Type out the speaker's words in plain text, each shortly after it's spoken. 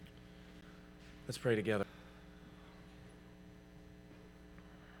Let's pray together.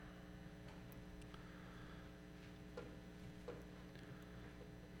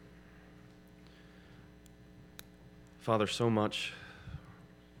 Father, so much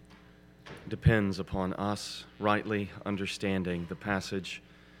depends upon us rightly understanding the passage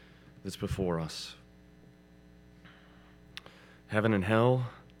that's before us. Heaven and hell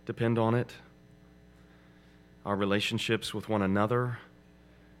depend on it. Our relationships with one another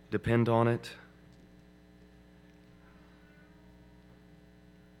depend on it.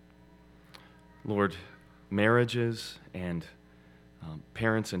 Lord, marriages and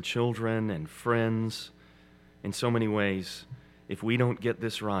parents and children and friends, in so many ways, if we don't get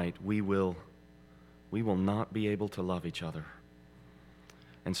this right, we will not be able to love each other.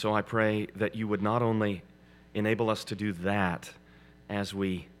 And so I pray that you would not only enable us to do that as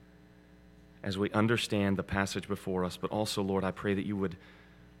we understand the passage before us, but also, Lord, I pray that you would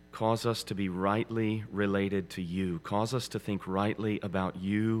cause us to be rightly related to you. Cause us to think rightly about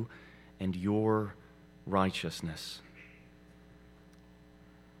you and your righteousness.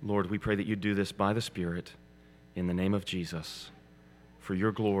 Lord, we pray that you do this by the Spirit in the name of Jesus, for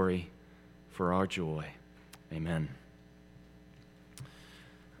your glory, for our joy. Amen.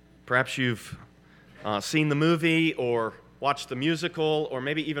 Perhaps you've seen the movie or watched the musical or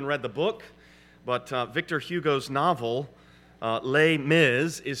maybe even read the book, but Victor Hugo's novel, Les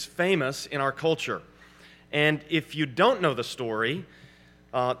Mis, is famous in our culture. And if you don't know the story,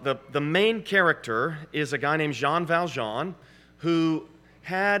 the main character is a guy named Jean Valjean who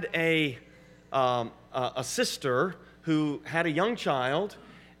had a sister who had a young child,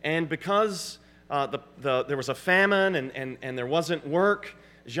 and because there was a famine and there wasn't work,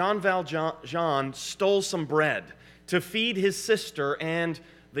 Jean Valjean stole some bread to feed his sister and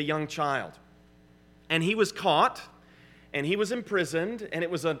the young child. And he was caught, and he was imprisoned, and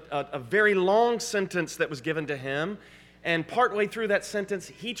it was a very long sentence that was given to him. And partway through that sentence,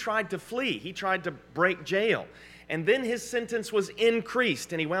 he tried to flee. He tried to break jail. And then his sentence was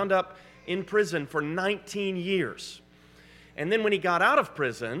increased, and he wound up in prison for 19 years. And then when he got out of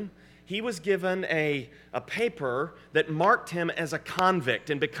prison, he was given a paper that marked him as a convict.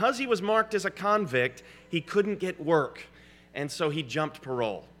 And because he was marked as a convict, he couldn't get work. And so he jumped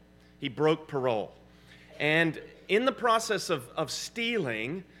parole. He broke parole. And in the process of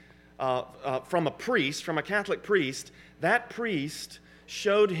stealing from a Catholic priest, that priest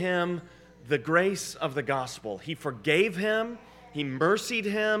showed him the grace of the gospel. He forgave him, he mercied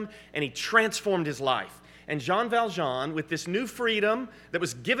him, and he transformed his life. And Jean Valjean, with this new freedom that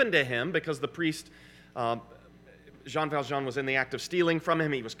was given to him because the priest, Jean Valjean was in the act of stealing from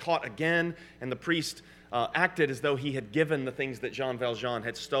him, he was caught again, and the priest acted as though he had given the things that Jean Valjean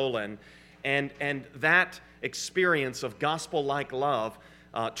had stolen. And that experience of gospel-like love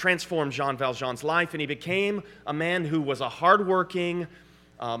transformed Jean Valjean's life, and he became a man who was a hardworking,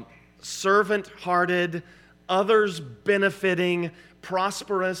 servant-hearted, others-benefiting,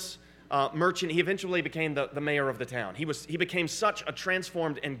 prosperous merchant. He eventually became the mayor of the town. He became such a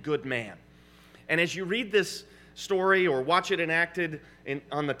transformed and good man. And as you read this story or watch it enacted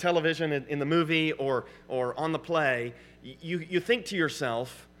on the television, in the movie, or on the play, you think to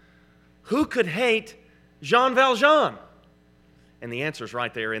yourself, who could hate Jean Valjean? And the answer's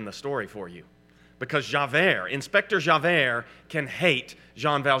right there in the story for you. Because Javert, Inspector Javert, can hate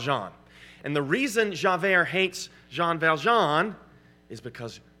Jean Valjean. And the reason Javert hates Jean Valjean is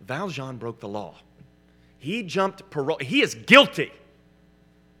because Valjean broke the law. He jumped parole. He is guilty.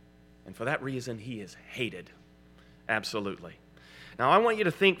 And for that reason, he is hated. Absolutely. Now, I want you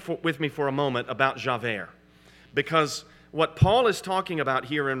to think with me for a moment about Javert. Because what Paul is talking about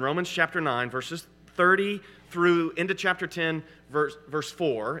here in Romans chapter 9, verses 30 through into chapter 10, verse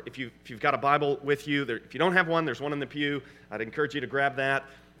 4. If you've got a Bible with you, if you don't have one, there's one in the pew. I'd encourage you to grab that.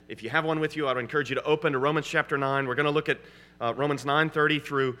 If you have one with you, I'd encourage you to open to Romans chapter 9. We're going to look at Romans 9:30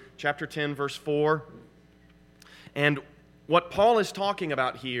 through chapter 10, verse 4. And what Paul is talking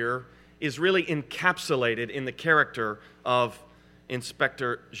about here is really encapsulated in the character of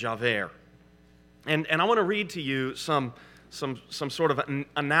Inspector Javert. And I want to read to you some sort of an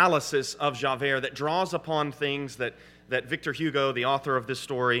analysis of Javert that draws upon things that Victor Hugo, the author of this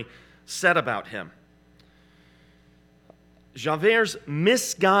story, said about him. Javert's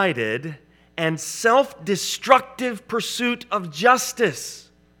misguided and self-destructive pursuit of justice.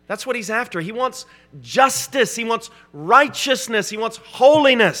 That's what he's after. He wants justice. He wants righteousness. He wants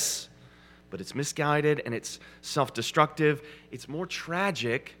holiness. But it's misguided and it's self-destructive. It's more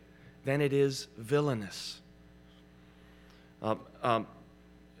tragic than it is villainous.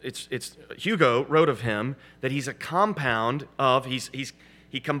 Hugo wrote of him that he's a compound of,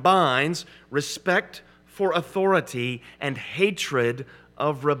 He combines respect for authority and hatred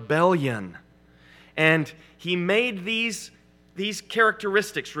of rebellion. And he made these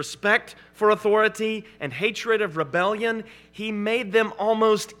characteristics, respect for authority and hatred of rebellion, he made them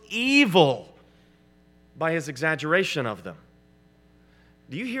almost evil by his exaggeration of them.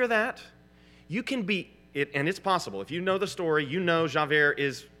 Do you hear that? You can be, and it's possible. If you know the story, you know Javert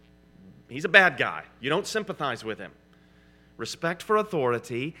he's a bad guy. You don't sympathize with him. Respect for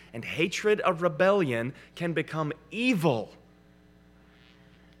authority and hatred of rebellion can become evil.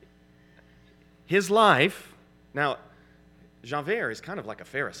 His life, now, Javert is kind of like a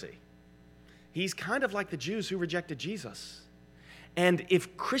Pharisee. He's kind of like the Jews who rejected Jesus. And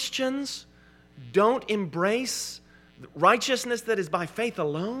if Christians don't embrace righteousness that is by faith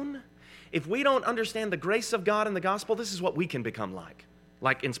alone, if we don't understand the grace of God in the gospel, this is what we can become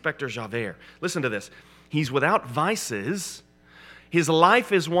like Inspector Javert. Listen to this. He's without vices. His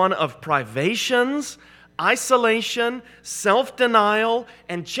life is one of privations, isolation, self-denial,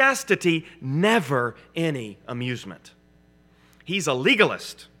 and chastity, never any amusement. He's a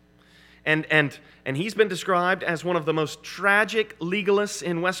legalist. And he's been described as one of the most tragic legalists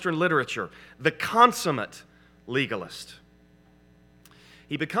in Western literature, the consummate legalist.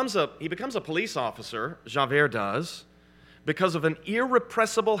 He becomes a police officer, Javert does, because of an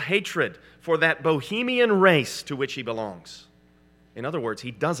irrepressible hatred for that bohemian race to which he belongs. In other words,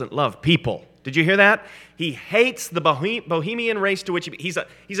 he doesn't love people. Did you hear that? He hates the bohemian race to which he's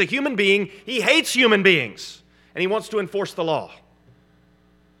a human being. He hates human beings, and he wants to enforce the law.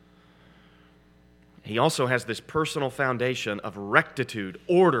 He also has this personal foundation of rectitude,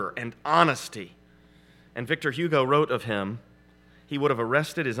 order, and honesty. And Victor Hugo wrote of him, he would have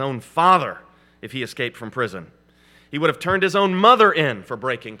arrested his own father if he escaped from prison. He would have turned his own mother in for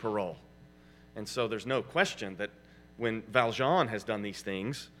breaking parole. And so there's no question that when Valjean has done these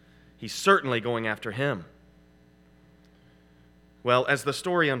things, he's certainly going after him. Well, as the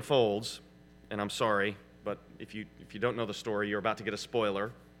story unfolds, and I'm sorry, but if you don't know the story, you're about to get a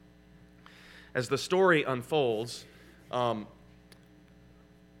spoiler. As the story unfolds,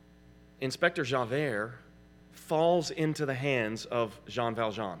 Inspector Javert falls into the hands of Jean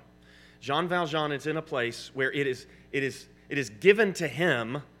Valjean. Jean Valjean is in a place where it is given to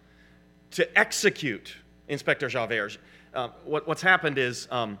him to execute Inspector Javert. What's happened is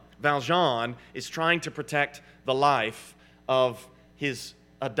Valjean is trying to protect the life of his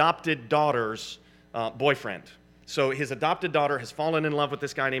adopted daughter's boyfriend. So his adopted daughter has fallen in love with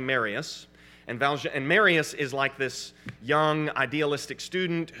this guy named Marius. And Marius is like this young, idealistic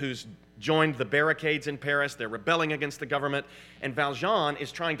student who's joined the barricades in Paris. They're rebelling against the government. And Valjean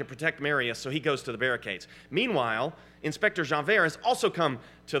is trying to protect Marius, so he goes to the barricades. Meanwhile, Inspector Javert has also come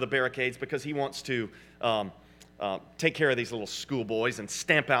to the barricades because he wants to take care of these little schoolboys and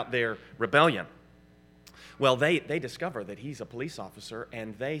stamp out their rebellion. Well, they discover that he's a police officer,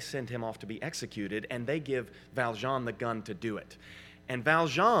 and they send him off to be executed, and they give Valjean the gun to do it. And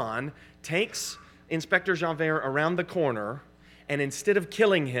Valjean takes Inspector Javert around the corner, and instead of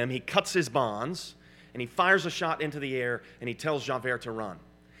killing him, he cuts his bonds, and he fires a shot into the air, and he tells Javert to run.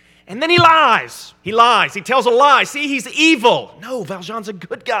 And then he lies. He lies. He tells a lie. See, he's evil. No, Valjean's a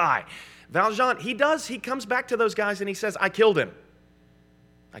good guy. Valjean, he comes back to those guys, and he says, I killed him.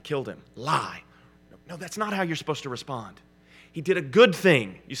 I killed him. Lie. No, that's not how you're supposed to respond. He did a good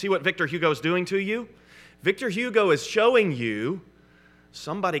thing. You see what Victor Hugo is doing to you? Victor Hugo is showing you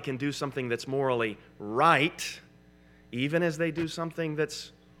somebody can do something that's morally right, even as they do something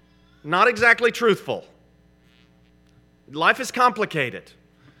that's not exactly truthful. Life is complicated.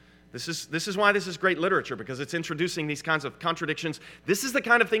 This is why this is great literature, because it's introducing these kinds of contradictions. This is the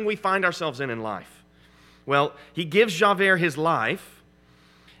kind of thing we find ourselves in life. Well, he gives Javert his life.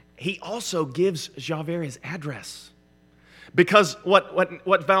 He also gives Javert his address. Because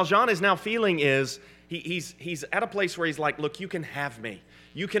what Valjean is now feeling is, he's at a place where he's like, look, you can have me.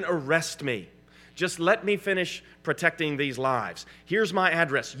 You can arrest me. Just let me finish protecting these lives. Here's my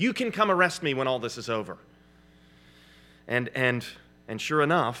address. You can come arrest me when all this is over. And sure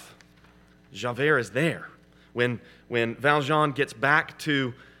enough, Javert is there. When Valjean gets back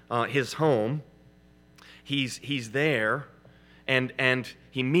to his home, he's there, and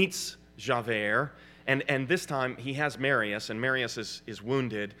he meets Javert. And this time, he has Marius, and Marius is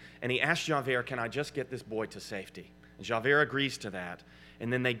wounded, and he asks Javert, can I just get this boy to safety? And Javert agrees to that.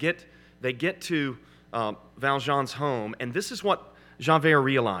 And then they get to Valjean's home, and this is what Javert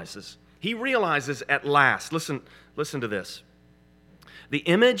realizes. He realizes at last, listen to this, the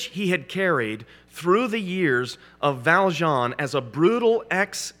image he had carried through the years of Valjean as a brutal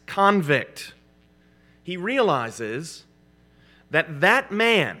ex-convict. He realizes that that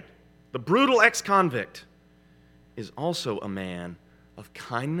man, the brutal ex-convict, is also a man of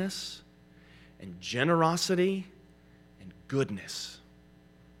kindness and generosity and goodness.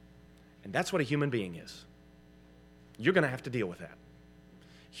 And that's what a human being is. You're going to have to deal with that.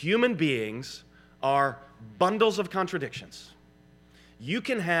 Human beings are bundles of contradictions. You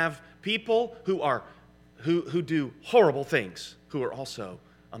can have people who do horrible things who are also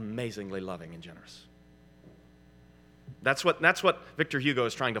amazingly loving and generous. That's what Victor Hugo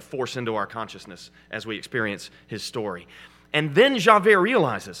is trying to force into our consciousness as we experience his story. And then Javert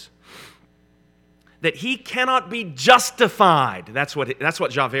realizes that he cannot be justified. That's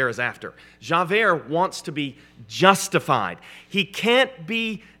what Javert is after. Javert wants to be justified. He can't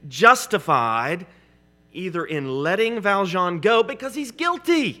be justified either in letting Valjean go because he's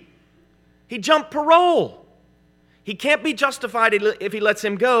guilty. He jumped parole. He can't be justified if he lets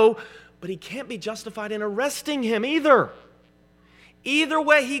him go, but he can't be justified in arresting him either. Either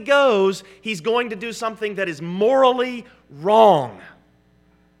way he goes, he's going to do something that is morally wrong.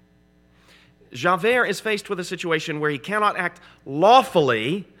 Javert is faced with a situation where he cannot act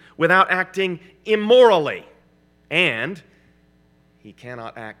lawfully without acting immorally. And he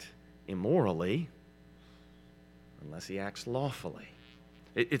cannot act immorally unless he acts lawfully.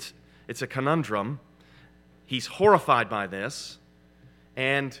 It's a conundrum. He's horrified by this,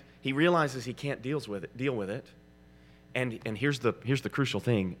 and he realizes he can't deal with it. And here's the crucial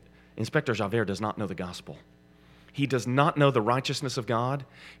thing. Inspector Javert does not know the gospel. He does not know the righteousness of God.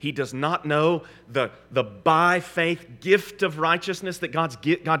 He does not know the by faith gift of righteousness that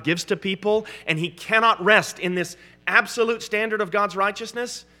God gives to people, and he cannot rest in this absolute standard of God's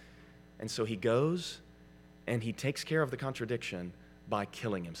righteousness. And so he goes and he takes care of the contradiction by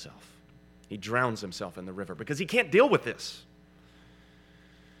killing himself. He drowns himself in the river because he can't deal with this.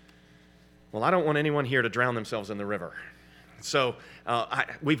 Well, I don't want anyone here to drown themselves in the river. So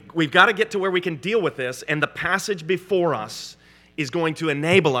we've got to get to where we can deal with this, and the passage before us is going to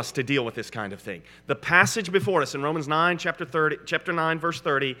enable us to deal with this kind of thing. The passage before us in Romans 9, chapter 9, verse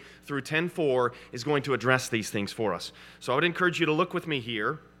 30 through 10:4 is going to address these things for us. So I would encourage you to look with me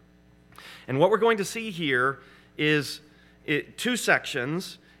here. And what we're going to see here is two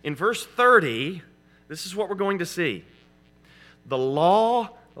sections. In verse 30, this is what we're going to see. The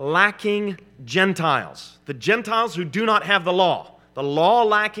law-lacking Gentiles, the Gentiles who do not have the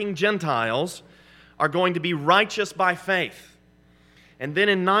law-lacking Gentiles are going to be righteous by faith. And then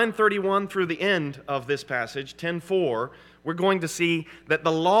in 9:31 through the end of this passage, 10:4, we're going to see that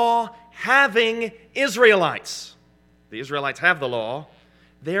the law-having Israelites, the Israelites have the law,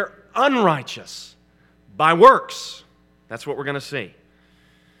 they're unrighteous by works. That's what we're going to see.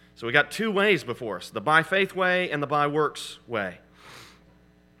 So we got two ways before us, the by faith way and the by works way.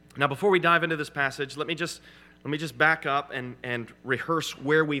 Now, before we dive into this passage, let me just back up and rehearse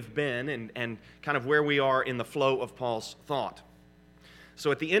where we've been and kind of where we are in the flow of Paul's thought.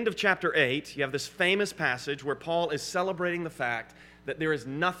 So at the end of chapter 8, you have this famous passage where Paul is celebrating the fact that there is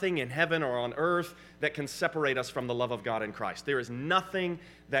nothing in heaven or on earth that can separate us from the love of God in Christ. There is nothing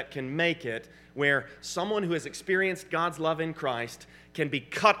that can make it where someone who has experienced God's love in Christ can be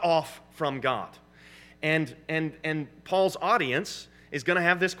cut off from God. And Paul's audience is going to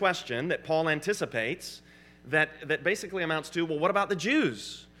have this question that Paul anticipates that basically amounts to, well, what about the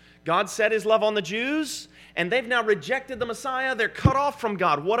Jews? God set his love on the Jews, and they've now rejected the Messiah. They're cut off from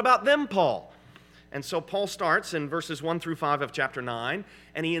God. What about them, Paul? And so Paul starts in verses 1 through 5 of chapter 9,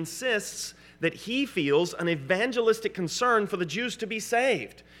 and he insists that he feels an evangelistic concern for the Jews to be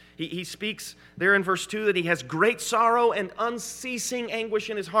saved. He speaks there in verse 2 that he has great sorrow and unceasing anguish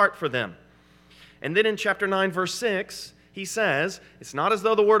in his heart for them. And then in chapter 9, verse 6, he says, it's not as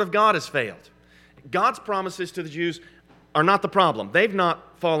though the word of God has failed. God's promises to the Jews are not the problem. They've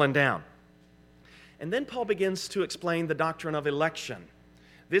not fallen down. And then Paul begins to explain the doctrine of election.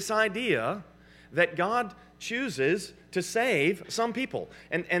 This idea that God chooses to save some people.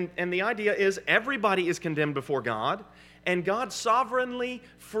 And the idea is everybody is condemned before God, and God sovereignly,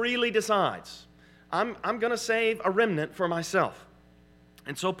 freely decides, I'm going to save a remnant for myself.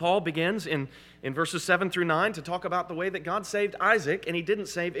 And so Paul begins in verses 7 through 9 to talk about the way that God saved Isaac, and he didn't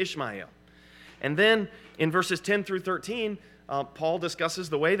save Ishmael. And then in verses 10 through 13, Paul discusses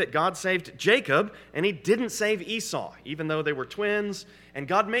the way that God saved Jacob, and he didn't save Esau, even though they were twins. And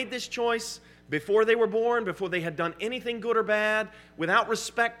God made this choice before they were born, before they had done anything good or bad, without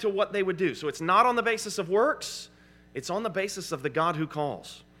respect to what they would do. So it's not on the basis of works, it's on the basis of the God who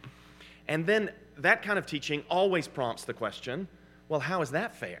calls. And then that kind of teaching always prompts the question, well, how is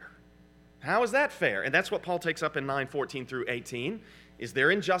that fair? How is that fair? And that's what Paul takes up in 9:14 through 18. Is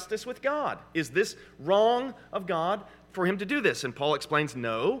there injustice with God? Is this wrong of God for him to do this. And Paul explains,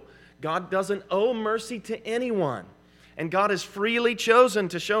 no, God doesn't owe mercy to anyone. And God has freely chosen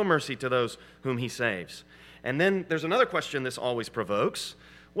to show mercy to those whom he saves. And then there's another question this always provokes.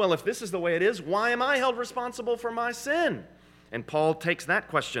 Well, if this is the way it is, why am I held responsible for my sin? And Paul takes that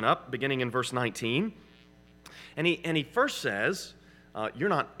question up, beginning in verse 19. And he first says, you're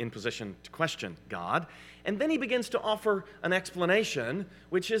not in position to question God. And then he begins to offer an explanation,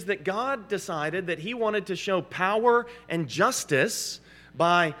 which is that God decided that he wanted to show power and justice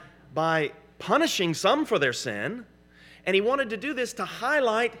by punishing some for their sin. And he wanted to do this to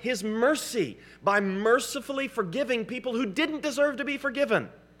highlight his mercy by mercifully forgiving people who didn't deserve to be forgiven.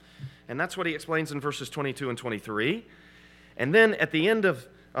 And that's what he explains in verses 22 and 23. And then at the end of,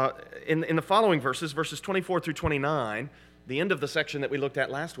 in the following verses, verses 24 through 29, the end of the section that we looked at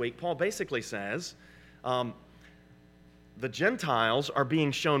last week, Paul basically says, the Gentiles are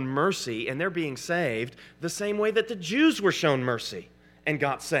being shown mercy and they're being saved the same way that the Jews were shown mercy and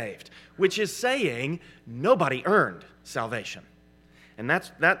got saved, which is saying nobody earned salvation. And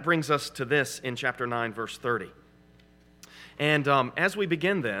that brings us to this in chapter 9, verse 30. And as we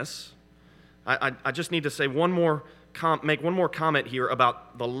begin this, I just need to say make one more comment here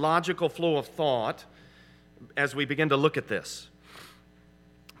about the logical flow of thought as we begin to look at this.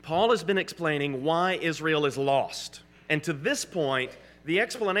 Paul has been explaining why Israel is lost. And to this point, the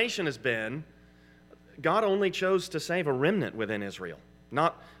explanation has been God only chose to save a remnant within Israel.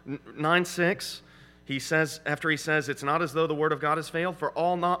 Not 9:6, he says, after he says, it's not as though the word of God has failed, for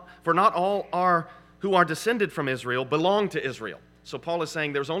not all who are descended from Israel belong to Israel. So Paul is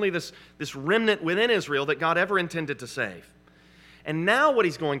saying there's only this remnant within Israel that God ever intended to save. And now what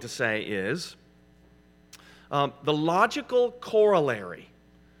he's going to say is the logical corollary,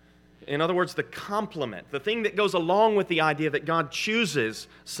 in other words, the complement, the thing that goes along with the idea that God chooses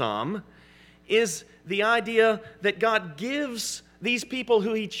some, is the idea that God gives these people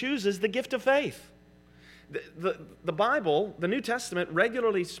who he chooses the gift of faith. The Bible, the New Testament,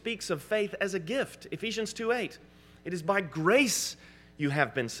 regularly speaks of faith as a gift. Ephesians 2:8. It is by grace you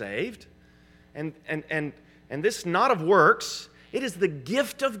have been saved, and this not of works. It is the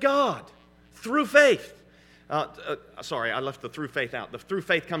gift of God through faith. Sorry, I left the through faith out. The through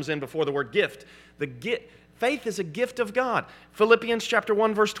faith comes in before the word gift. Faith is a gift of God. Philippians chapter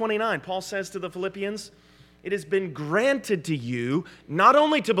 1, verse 29, Paul says to the Philippians, it has been granted to you not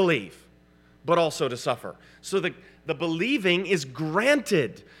only to believe, but also to suffer. So the believing is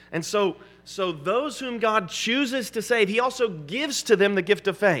granted. And so those whom God chooses to save, he also gives to them the gift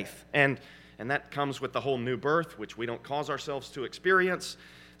of faith. And that comes with the whole new birth, which we don't cause ourselves to experience.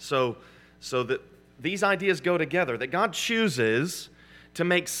 So that these ideas go together, that God chooses to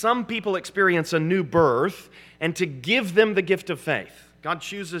make some people experience a new birth and to give them the gift of faith. God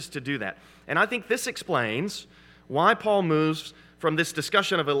chooses to do that. And I think this explains why Paul moves from this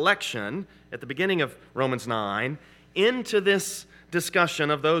discussion of election at the beginning of Romans 9 into this discussion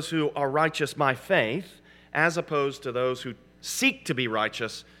of those who are righteous by faith as opposed to those who seek to be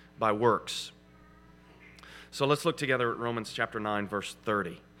righteous by works. So let's look together at Romans chapter 9, verse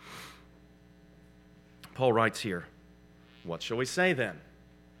 30. Paul writes here, what shall we say then?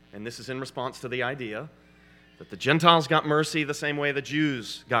 And this is in response to the idea that the Gentiles got mercy the same way the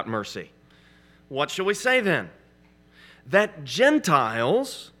Jews got mercy. What shall we say then? That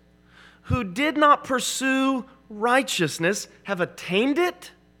Gentiles who did not pursue righteousness have attained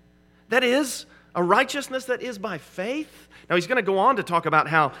it? That is, a righteousness that is by faith? Now he's going to go on to talk about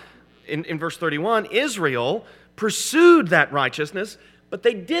how, in verse 31, Israel pursued that righteousness, but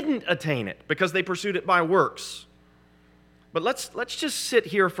they didn't attain it because they pursued it by works. But let's just sit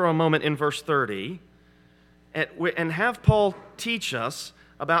here for a moment in verse 30 and have Paul teach us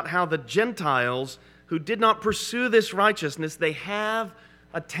about how the Gentiles who did not pursue this righteousness, they have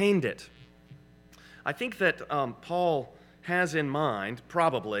attained it. I think that Paul has in mind,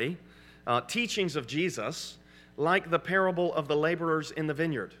 probably, teachings of Jesus like the parable of the laborers in the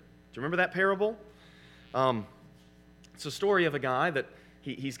vineyard. Do you remember that parable? It's a story of a guy that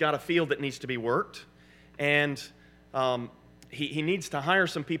he's got a field that needs to be worked, and he needs to hire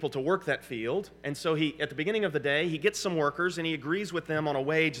some people to work that field. And so at the beginning of the day, he gets some workers, and he agrees with them on a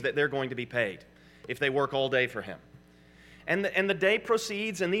wage that they're going to be paid if they work all day for him. And the day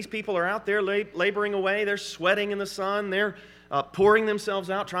proceeds, and these people are out there laboring away. They're sweating in the sun. They're pouring themselves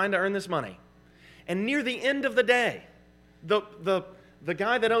out, trying to earn this money. And near the end of the day, the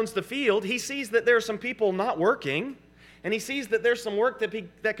guy that owns the field, he sees that there are some people not working, and he sees that there's some work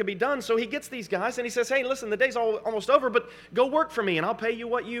that could be done. So he gets these guys, and he says, hey, listen, the day's almost over, but go work for me, and I'll pay you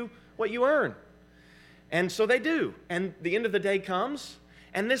what you earn. And so they do. And the end of the day comes,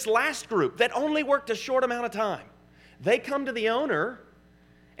 and this last group that only worked a short amount of time, They come to the owner,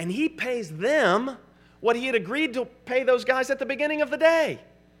 and he pays them what he had agreed to pay those guys at the beginning of the day.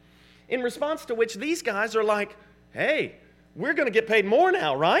 In response to which these guys are like, hey, we're going to get paid more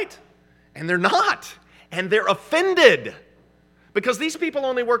now, right? And they're not. And they're offended because these people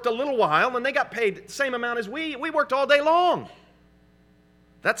only worked a little while and they got paid the same amount as we. We worked all day long.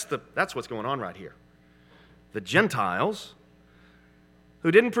 That's what's going on right here. The Gentiles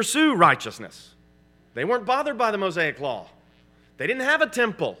who didn't pursue righteousness. They weren't bothered by the Mosaic law. They didn't have a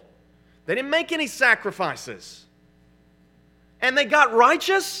temple. They didn't make any sacrifices. And they got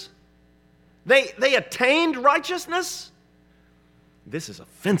righteous. They attained righteousness. This is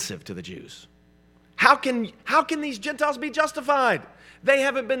offensive to the Jews. How can these Gentiles be justified? They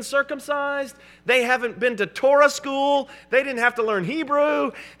haven't been circumcised. They haven't been to Torah school. They didn't have to learn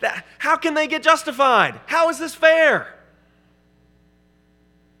Hebrew. How can they get justified? How is this fair?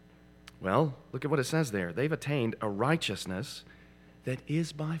 Well, look at what it says there. They've attained a righteousness that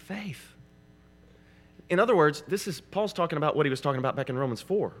is by faith. In other words, Paul's talking about what he was talking about back in Romans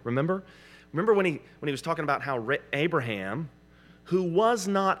 4. Remember when he was talking about how Abraham, who was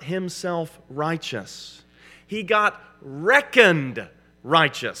not himself righteous, he got reckoned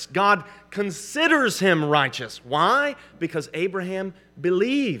righteous. God considers him righteous. Why? Because Abraham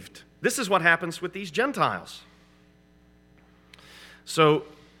believed. This is what happens with these Gentiles. So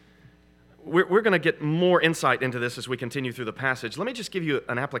we're going to get more insight into this as we continue through the passage. Let me just give you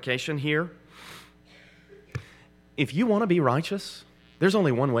an application here. If you want to be righteous, there's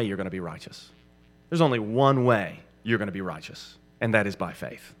only one way you're going to be righteous. There's only one way you're going to be righteous, and that is by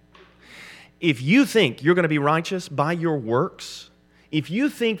faith. If you think you're going to be righteous by your works, if you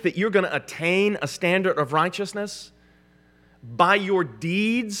think that you're going to attain a standard of righteousness by your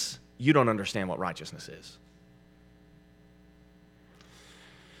deeds, you don't understand what righteousness is.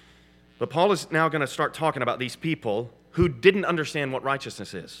 But Paul is now going to start talking about these people who didn't understand what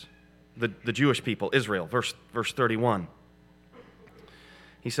righteousness is. The Jewish people, Israel, verse 31.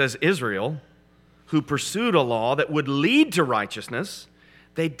 He says, Israel, who pursued a law that would lead to righteousness,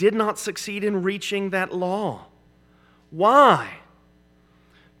 they did not succeed in reaching that law. Why?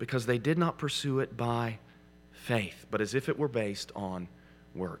 Because they did not pursue it by faith, but as if it were based on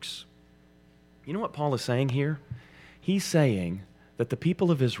works. You know what Paul is saying here? He's saying that the people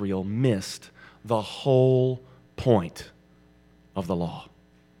of Israel missed the whole point of the law.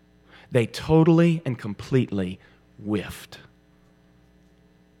 They totally and completely whiffed.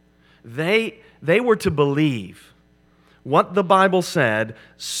 They were to believe what the Bible said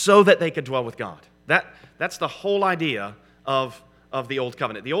so that they could dwell with God. That's the whole idea of the Old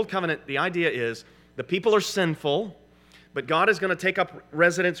Covenant. The Old Covenant, the idea is the people are sinful, but God is going to take up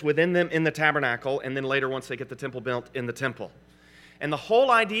residence within them in the tabernacle, and then later, once they get the temple built, in the temple. And the whole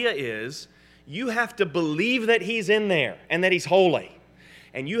idea is you have to believe that He's in there and that He's holy.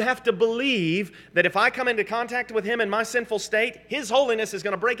 And you have to believe that if I come into contact with Him in my sinful state, His holiness is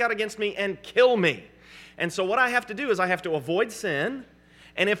going to break out against me and kill me. And so what I have to do is I have to avoid sin.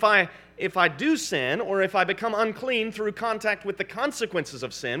 And if I do sin, or if I become unclean through contact with the consequences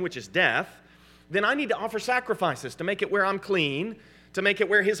of sin, which is death, then I need to offer sacrifices to make it where I'm clean, to make it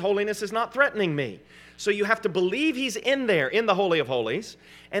where His holiness is not threatening me. So you have to believe He's in there, in the Holy of Holies,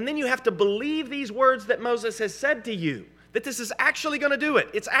 and then you have to believe these words that Moses has said to you, that this is actually going to do it.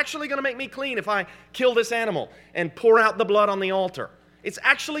 It's actually going to make me clean if I kill this animal and pour out the blood on the altar. It's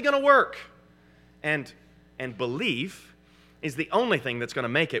actually going to work. And belief is the only thing that's going to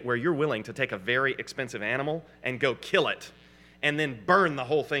make it where you're willing to take a very expensive animal and go kill it and then burn the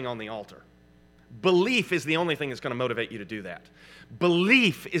whole thing on the altar. Belief is the only thing that's going to motivate you to do that.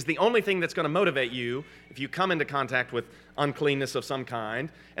 Belief is the only thing that's going to motivate you if you come into contact with uncleanness of some kind,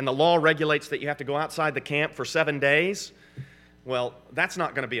 and the law regulates that you have to go outside the camp for 7 days. Well, that's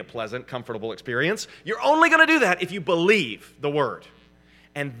not going to be a pleasant, comfortable experience. You're only going to do that if you believe the Word.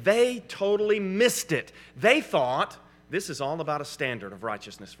 And they totally missed it. They thought this is all about a standard of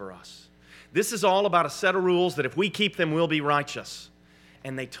righteousness for us. This is all about a set of rules that if we keep them, we'll be righteous.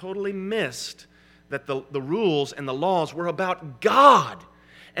 And they totally missed that the rules and the laws were about God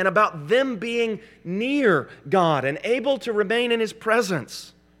and about them being near God and able to remain in His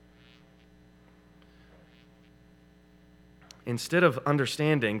presence. Instead of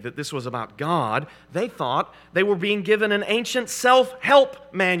understanding that this was about God, they thought they were being given an ancient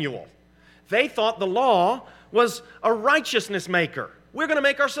self-help manual. They thought the law was a righteousness maker. We're going to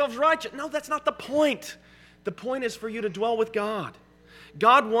make ourselves righteous. No, that's not the point. The point is for you to dwell with God.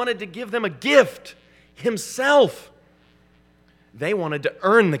 God wanted to give them a gift, Himself. They wanted to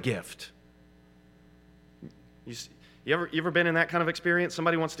earn the gift. You ever been in that kind of experience?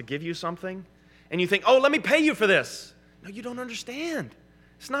 Somebody wants to give you something, And you think, oh, let me pay you for this. No, you don't understand.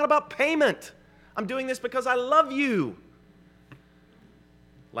 It's not about payment. I'm doing this because I love you.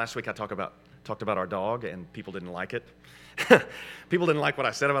 Last week I talked about our dog, and people didn't like it. People didn't like what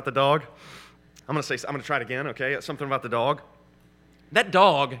I said about the dog. I'm going to try it again, okay? Something about the dog. That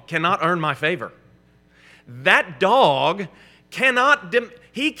dog cannot earn my favor. That dog cannot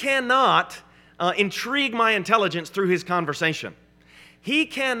intrigue my intelligence through his conversation. He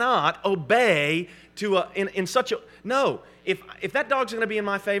cannot obey in such a... No, if that dog's going to be in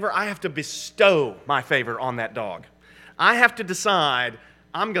my favor, I have to bestow my favor on that dog. I have to decide,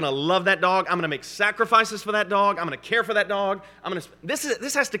 I'm going to love that dog. I'm going to make sacrifices for that dog. I'm going to care for that dog.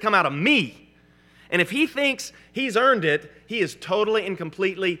 This has to come out of me. And if he thinks he's earned it, he is totally and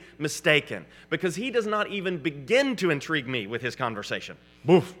completely mistaken, because he does not even begin to intrigue me with his conversation.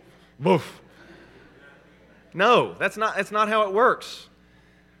 Boof, boof. No, that's not how it works.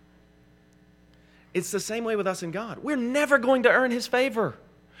 It's the same way with us and God. We're never going to earn his favor.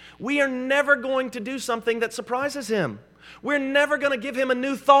 We are never going to do something that surprises him. We're never going to give him a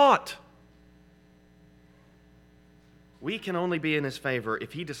new thought. We can only be in his favor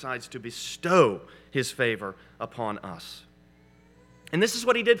if he decides to bestow his favor upon us. And this is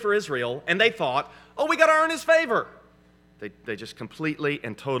what he did for Israel, and they thought, oh, we got to earn his favor. They just completely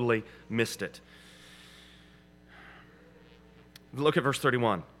and totally missed it. Look at verse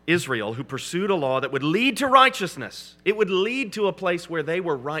 31. Israel, who pursued a law that would lead to righteousness. It would lead to a place where they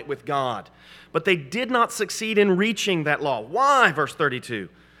were right with God. But they did not succeed in reaching that law. Why? Verse 32.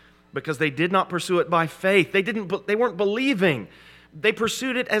 Because they did not pursue it by faith. They weren't believing. They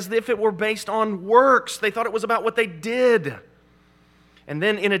pursued it as if it were based on works. They thought it was about what they did. And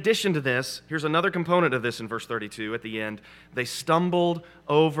then in addition to this, here's another component of this in verse 32 at the end. They stumbled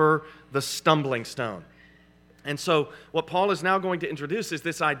over the stumbling stone. And so what Paul is now going to introduce is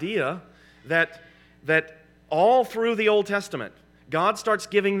this idea that all through the Old Testament, God starts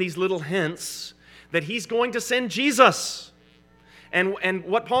giving these little hints that he's going to send Jesus. And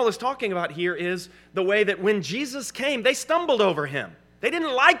what Paul is talking about here is the way that when Jesus came, they stumbled over him. They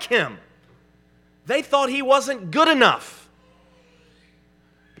didn't like him. They thought he wasn't good enough.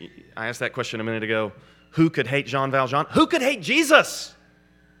 I asked that question a minute ago. Who could hate Jean Valjean? Who could hate Jesus?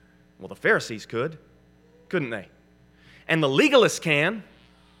 Well, the Pharisees could. Couldn't they? And the legalists can.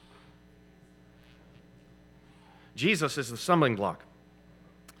 Jesus is the stumbling block.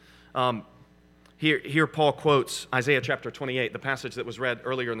 Here Paul quotes Isaiah chapter 28, the passage that was read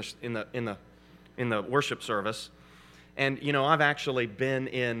earlier in the worship service. And I've actually been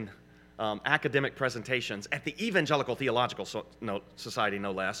in academic presentations at the Evangelical Theological Society,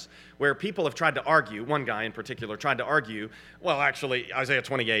 no less, where people have tried to argue. One guy in particular tried to argue, well, actually, Isaiah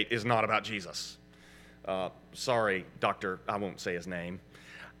 28 is not about Jesus. Sorry, doctor, I won't say his name.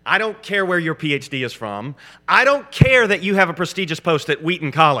 I don't care where your PhD is from. I don't care that you have a prestigious post at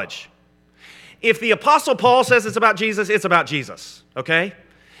Wheaton College. If the Apostle Paul says it's about Jesus, it's about Jesus, okay?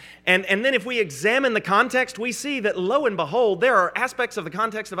 And then if we examine the context, we see that, lo and behold, there are aspects of the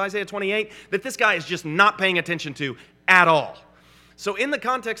context of Isaiah 28 that this guy is just not paying attention to at all. So in the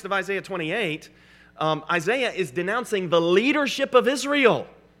context of Isaiah 28, Isaiah is denouncing the leadership of Israel.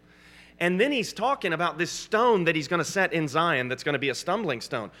 And then he's talking about this stone that he's going to set in Zion that's going to be a stumbling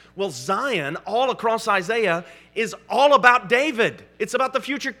stone. Well, Zion, all across Isaiah, is all about David. It's about the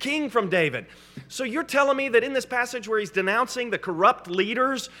future king from David. So you're telling me that in this passage where he's denouncing the corrupt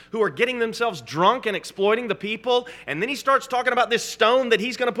leaders who are getting themselves drunk and exploiting the people, and then he starts talking about this stone that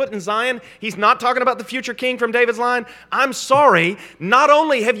he's going to put in Zion, he's not talking about the future king from David's line? I'm sorry, not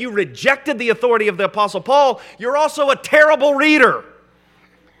only have you rejected the authority of the Apostle Paul, you're also a terrible reader.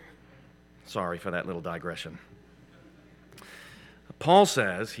 Sorry for that little digression. Paul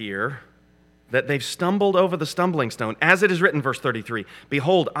says here that they've stumbled over the stumbling stone. As it is written, verse 33,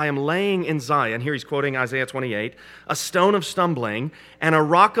 behold, I am laying in Zion, here he's quoting Isaiah 28, a stone of stumbling and a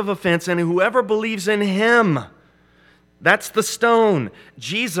rock of offense, and whoever believes in him, that's the stone,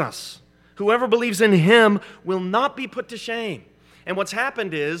 Jesus. Whoever believes in him will not be put to shame. And what's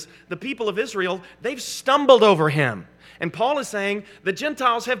happened is the people of Israel, they've stumbled over him. And Paul is saying the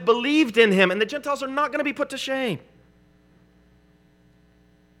Gentiles have believed in him, and the Gentiles are not going to be put to shame.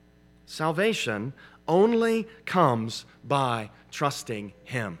 Salvation only comes by trusting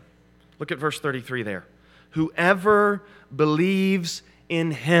him. Look at verse 33 there. Whoever believes in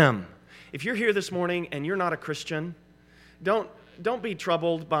him. If you're here this morning and you're not a Christian, don't be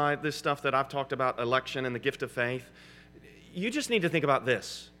troubled by this stuff that I've talked about, election and the gift of faith. You just need to think about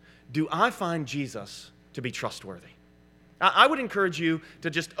this. Do I find Jesus to be trustworthy? I would encourage you to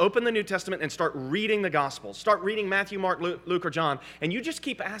just open the New Testament and start reading the Gospels. Start reading Matthew, Mark, Luke, or John, and you just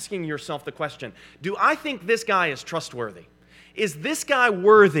keep asking yourself the question, do I think this guy is trustworthy? Is this guy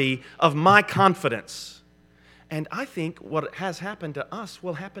worthy of my confidence? And I think what has happened to us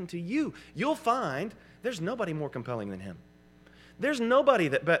will happen to you. You'll find there's nobody more compelling than him. There's nobody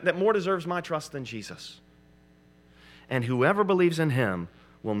that more deserves my trust than Jesus. And whoever believes in him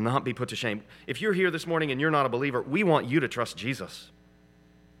will not be put to shame. If you're here this morning and you're not a believer, we want you to trust Jesus.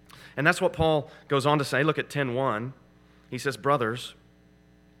 And that's what Paul goes on to say. Look at 10:1. He says, brothers,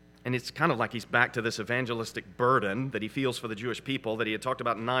 and it's kind of like he's back to this evangelistic burden that he feels for the Jewish people that he had talked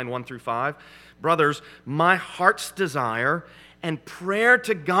about in 9:1-5. Brothers, my heart's desire and prayer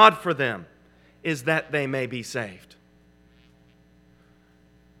to God for them is that they may be saved.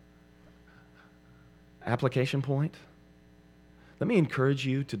 Application point. Let me encourage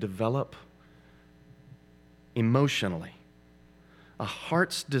you to develop emotionally a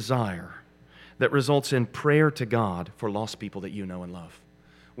heart's desire that results in prayer to God for lost people that you know and love.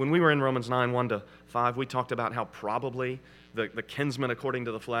 When we were in Romans 9:1-5, we talked about how probably the kinsmen according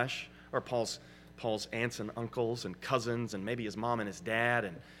to the flesh are Paul's aunts and uncles and cousins and maybe his mom and his dad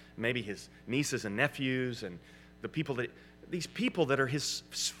and maybe his nieces and nephews and these people that are his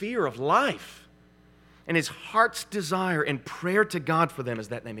sphere of life. And his heart's desire and prayer to God for them is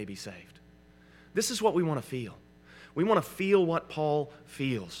that they may be saved. This is what we want to feel. We want to feel what Paul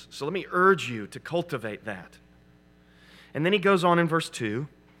feels. So let me urge you to cultivate that. And then he goes on in verse 2.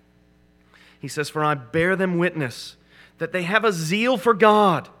 He says, for I bear them witness that they have a zeal for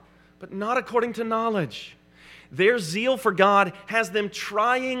God, but not according to knowledge. Their zeal for God has them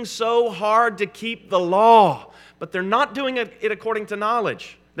trying so hard to keep the law, but they're not doing it according to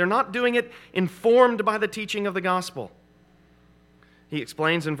knowledge. They're not doing it informed by the teaching of the gospel. He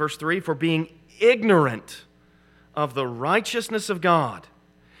explains in verse 3, for being ignorant of the righteousness of God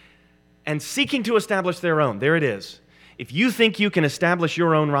and seeking to establish their own. There it is. If you think you can establish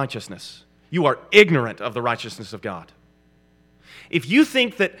your own righteousness, you are ignorant of the righteousness of God. If you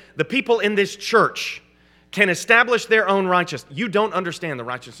think that the people in this church can establish their own righteousness, you don't understand the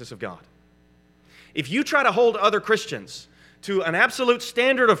righteousness of God. If you try to hold other Christians to an absolute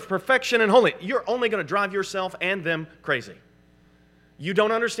standard of perfection and holiness, you're only going to drive yourself and them crazy. You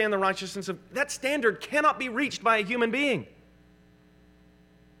don't understand the righteousness of that standard cannot be reached by a human being.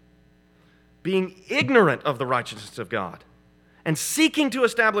 Being ignorant of the righteousness of God and seeking to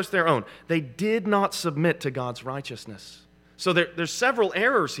establish their own, they did not submit to God's righteousness. So there's several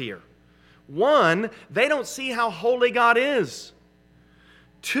errors here. One, they don't see how holy God is.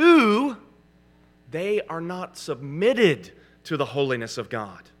 Two, they are not submitted to the holiness of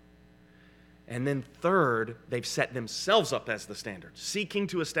God. And then third, they've set themselves up as the standard, seeking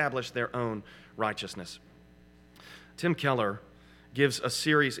to establish their own righteousness. Tim Keller gives a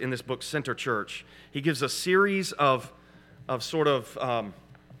series in this book, Center Church. He gives a series of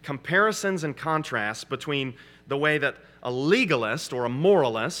comparisons and contrasts between the way that a legalist or a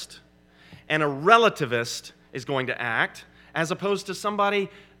moralist and a relativist is going to act, as opposed to somebody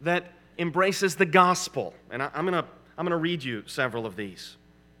that embraces the gospel. And I'm going to read you several of these.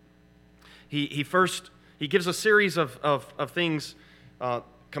 He gives a series of things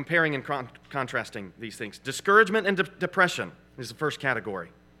comparing and contrasting these things. Discouragement and depression is the first category.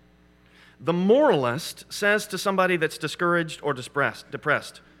 The moralist says to somebody that's discouraged or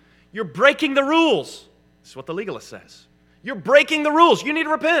depressed, you're breaking the rules. This is what the legalist says. You're breaking the rules. You need to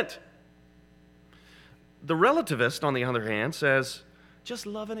repent. The relativist, on the other hand, says, just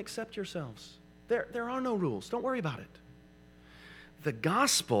love and accept yourselves. There are no rules. Don't worry about it. The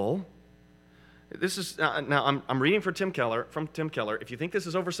gospel, this is, now I'm reading from Tim Keller. If you think this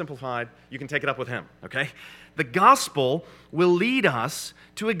is oversimplified, you can take it up with him, okay? The gospel will lead us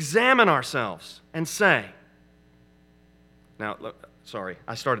to examine ourselves and say, now, sorry,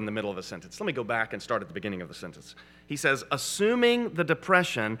 I started in the middle of a sentence. Let me go back and start at the beginning of the sentence. He says, assuming the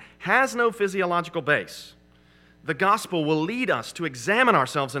depression has no physiological base, the gospel will lead us to examine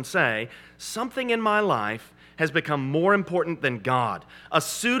ourselves and say, something in my life has become more important than God, a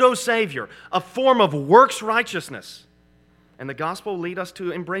pseudo-savior, a form of works righteousness. And the gospel will lead us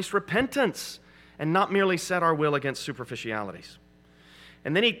to embrace repentance and not merely set our will against superficialities.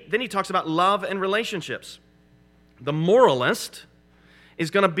 And then he talks about love and relationships. The moralist is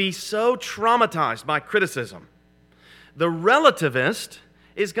going to be so traumatized by criticism. The relativist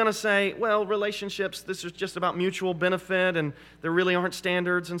is going to say, well, relationships, this is just about mutual benefit and there really aren't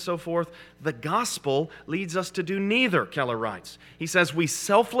standards and so forth. The gospel leads us to do neither, Keller writes. He says, we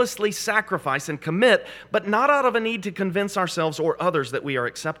selflessly sacrifice and commit, but not out of a need to convince ourselves or others that we are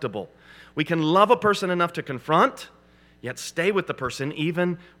acceptable. We can love a person enough to confront, yet stay with the person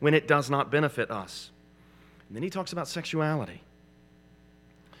even when it does not benefit us. And then he talks about sexuality.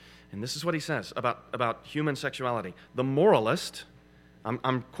 And this is what he says about human sexuality. The moralist,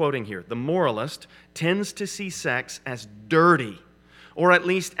 I'm quoting here, the moralist tends to see sex as dirty, or at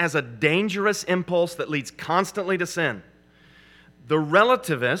least as a dangerous impulse that leads constantly to sin. The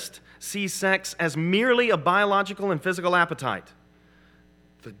relativist sees sex as merely a biological and physical appetite.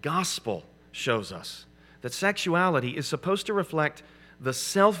 The gospel shows us that sexuality is supposed to reflect the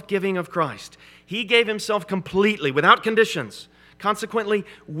self-giving of Christ. He gave himself completely, without conditions. Consequently,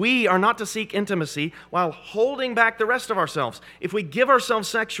 we are not to seek intimacy while holding back the rest of ourselves. If we give ourselves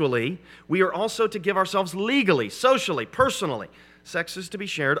sexually, we are also to give ourselves legally, socially, personally. Sex is to be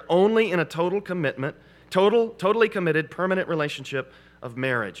shared only in a totally committed, permanent relationship of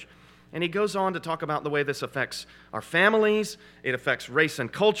marriage. And he goes on to talk about the way this affects our families, it affects race and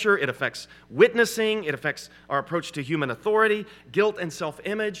culture, it affects witnessing, it affects our approach to human authority, guilt and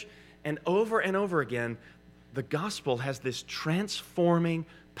self-image. And over again, the gospel has this transforming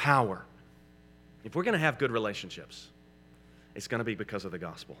power. If we're going to have good relationships, it's going to be because of the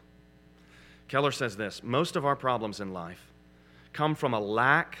gospel. Keller says this: most of our problems in life come from a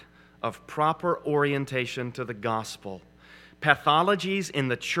lack of proper orientation to the gospel. Pathologies in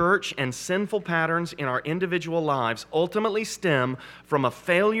the church and sinful patterns in our individual lives ultimately stem from a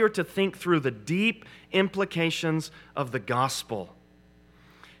failure to think through the deep implications of the gospel.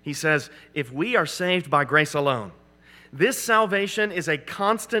 He says, if we are saved by grace alone, this salvation is a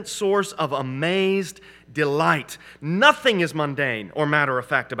constant source of amazed delight. Nothing is mundane or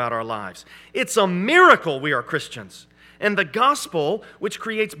matter-of-fact about our lives. It's a miracle we are Christians. And the gospel, which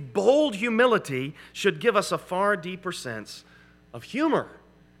creates bold humility, should give us a far deeper sense of humor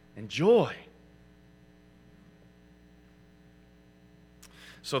and joy.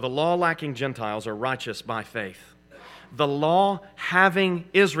 So the law-lacking Gentiles are righteous by faith. The law-having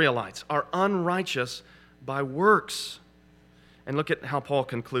Israelites are unrighteous by works. And look at how Paul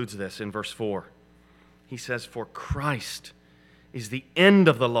concludes this in verse 4. He says, for Christ is the end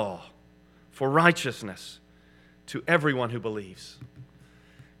of the law for righteousness to everyone who believes.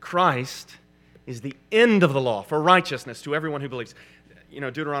 Christ is the end of the law for righteousness to everyone who believes. You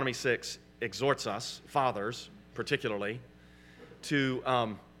know, Deuteronomy 6 exhorts us, fathers particularly, to,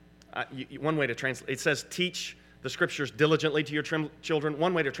 one way to translate, it says teach the Scriptures diligently to your children.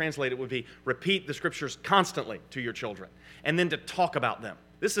 One way to translate it would be repeat the Scriptures constantly to your children, and then to talk about them.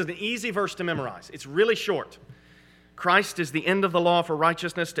 This is an easy verse to memorize. It's really short. Christ is the end of the law for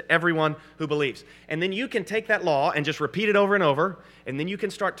righteousness to everyone who believes. And then you can take that law and just repeat it over and over, and then you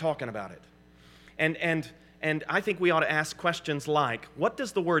can start talking about it. And I think we ought to ask questions like, what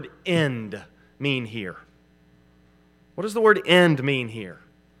does the word end mean here? What does the word end mean here?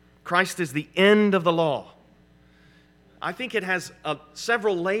 Christ is the end of the law. I think it has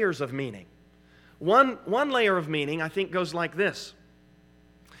several layers of meaning. One layer of meaning, I think, goes like this.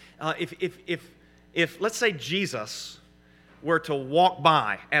 If let's say Jesus were to walk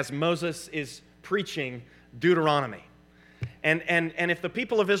by as Moses is preaching Deuteronomy, and if the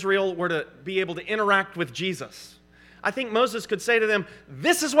people of Israel were to be able to interact with Jesus, I think Moses could say to them,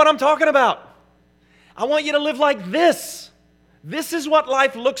 this is what I'm talking about. I want you to live like this. This is what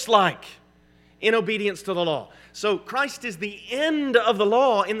life looks like in obedience to the law. So Christ is the end of the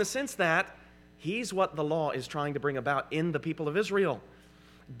law in the sense that he's what the law is trying to bring about in the people of Israel.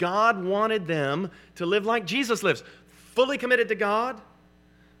 God wanted them to live like Jesus lives, fully committed to God,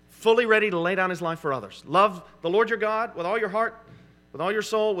 fully ready to lay down his life for others. Love the Lord your God with all your heart, with all your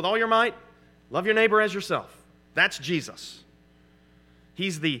soul, with all your might. Love your neighbor as yourself. That's Jesus.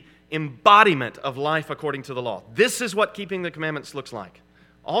 He's the embodiment of life according to the law. This is what keeping the commandments looks like.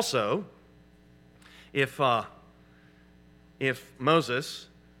 Also, if Moses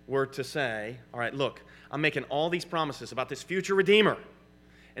were to say, all right, look, I'm making all these promises about this future Redeemer.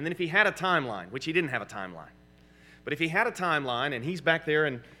 And then if he had a timeline, which he didn't have a timeline, but if he had a timeline and he's back there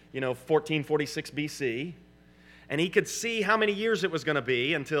in 1446 BC, and he could see how many years it was going to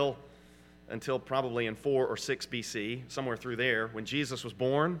be until probably in 4 or 6 BC, somewhere through there, when Jesus was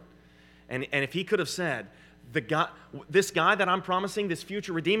born, and if he could have said, this guy that I'm promising, this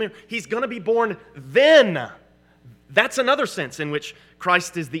future Redeemer, he's going to be born then. That's another sense in which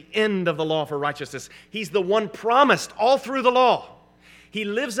Christ is the end of the law for righteousness. He's the one promised all through the law. He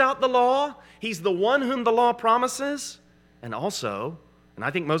lives out the law. He's the one whom the law promises. And also, and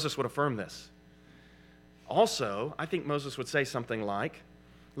I think Moses would affirm this, also, I think Moses would say something like,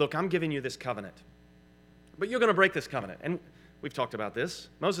 look, I'm giving you this covenant, but you're going to break this covenant. And We've talked about this.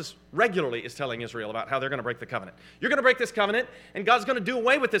 Moses regularly is telling Israel about how they're going to break the covenant. You're going to break this covenant, and God's going to do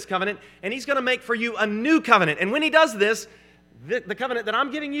away with this covenant, and He's going to make for you a new covenant. And when He does this, the covenant that I'm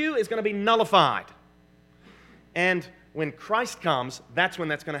giving you is going to be nullified. And when Christ comes, that's when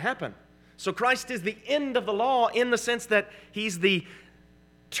that's going to happen. So Christ is the end of the law in the sense that He's the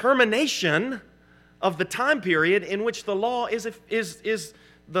termination of the time period in which the law is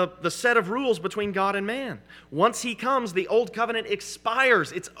the set of rules between God and man. Once He comes, the old covenant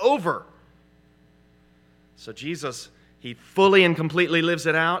expires. It's over. So Jesus, He fully and completely lives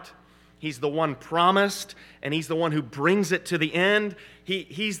it out. He's the one promised, and He's the one who brings it to the end.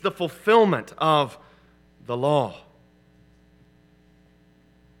 He's the fulfillment of the law.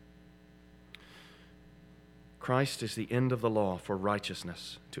 Christ is the end of the law for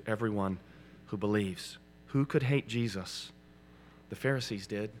righteousness to everyone who believes. Who could hate Jesus? The Pharisees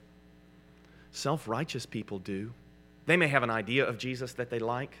did. Self-righteous people do. They may have an idea of Jesus that they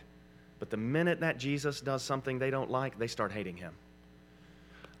like, but the minute that Jesus does something they don't like, they start hating Him.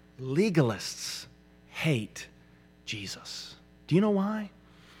 Legalists hate Jesus. Do you know why?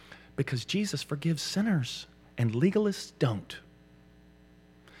 Because Jesus forgives sinners, and legalists don't.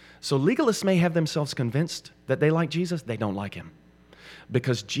 So legalists may have themselves convinced that they like Jesus. They don't like Him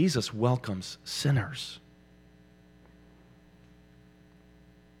because Jesus welcomes sinners.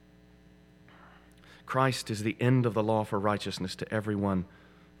 Christ is the end of the law for righteousness to everyone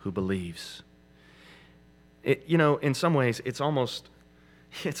who believes. In some ways,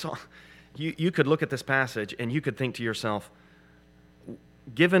 you could look at this passage and you could think to yourself,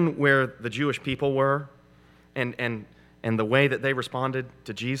 given where the Jewish people were and the way that they responded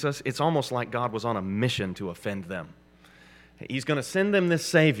to Jesus, it's almost like God was on a mission to offend them. He's going to send them this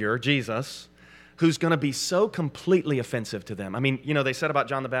Savior, Jesus, who's going to be so completely offensive to them. I mean, they said about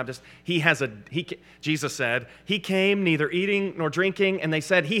John the Baptist, Jesus said, he came neither eating nor drinking, and they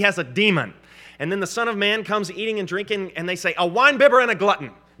said, he has a demon. And then the Son of Man comes eating and drinking, and they say, a wine-bibber and a glutton.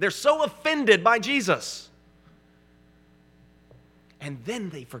 They're so offended by Jesus. And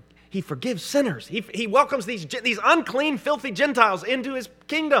then He forgives sinners. He welcomes these unclean, filthy Gentiles into His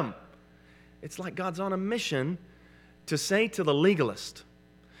kingdom. It's like God's on a mission to say to the legalist,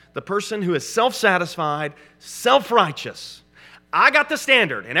 the person who is self-satisfied, self-righteous, I got the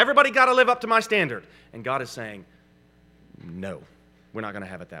standard, and everybody got to live up to my standard. And God is saying, no, we're not going to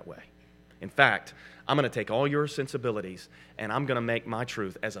have it that way. In fact, I'm going to take all your sensibilities, and I'm going to make my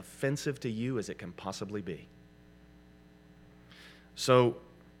truth as offensive to you as it can possibly be. So,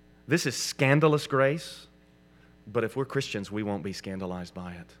 this is scandalous grace, but if we're Christians, we won't be scandalized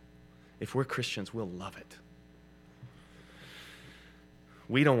by it. If we're Christians, we'll love it.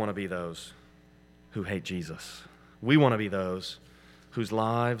 We don't want to be those who hate Jesus. We want to be those whose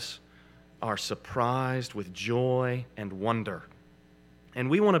lives are surprised with joy and wonder. And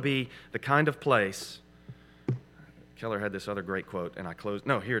we want to be the kind of place, Keller had this other great quote, and I closed.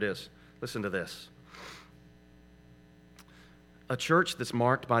 No, here it is. Listen to this. A church that's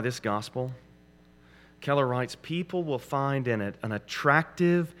marked by this gospel, Keller writes, people will find in it an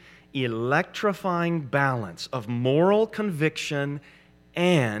attractive, electrifying balance of moral conviction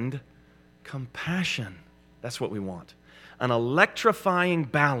and compassion. That's what we want. An electrifying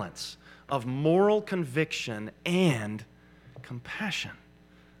balance of moral conviction and compassion.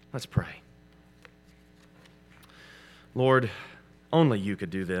 Let's pray. Lord, only You could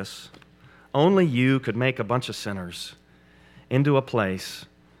do this. Only You could make a bunch of sinners into a place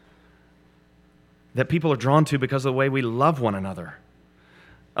that people are drawn to because of the way we love one another.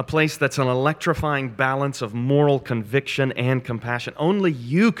 A place that's an electrifying balance of moral conviction and compassion. Only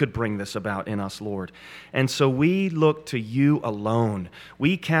You could bring this about in us, Lord. And so we look to You alone.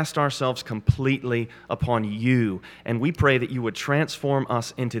 We cast ourselves completely upon You, and we pray that You would transform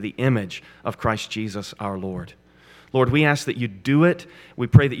us into the image of Christ Jesus our Lord. Lord, we ask that You'd do it. We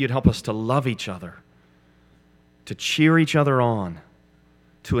pray that You'd help us to love each other, to cheer each other on,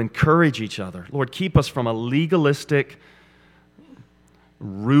 to encourage each other. Lord, keep us from a legalistic,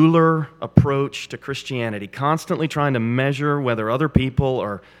 ruler approach to Christianity, constantly trying to measure whether other people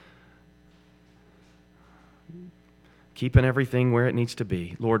are keeping everything where it needs to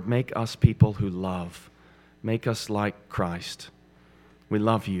be. Lord, make us people who love. Make us like Christ. We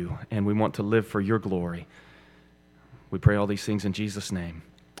love You, and we want to live for Your glory. We pray all these things in Jesus' name.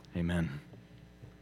 Amen.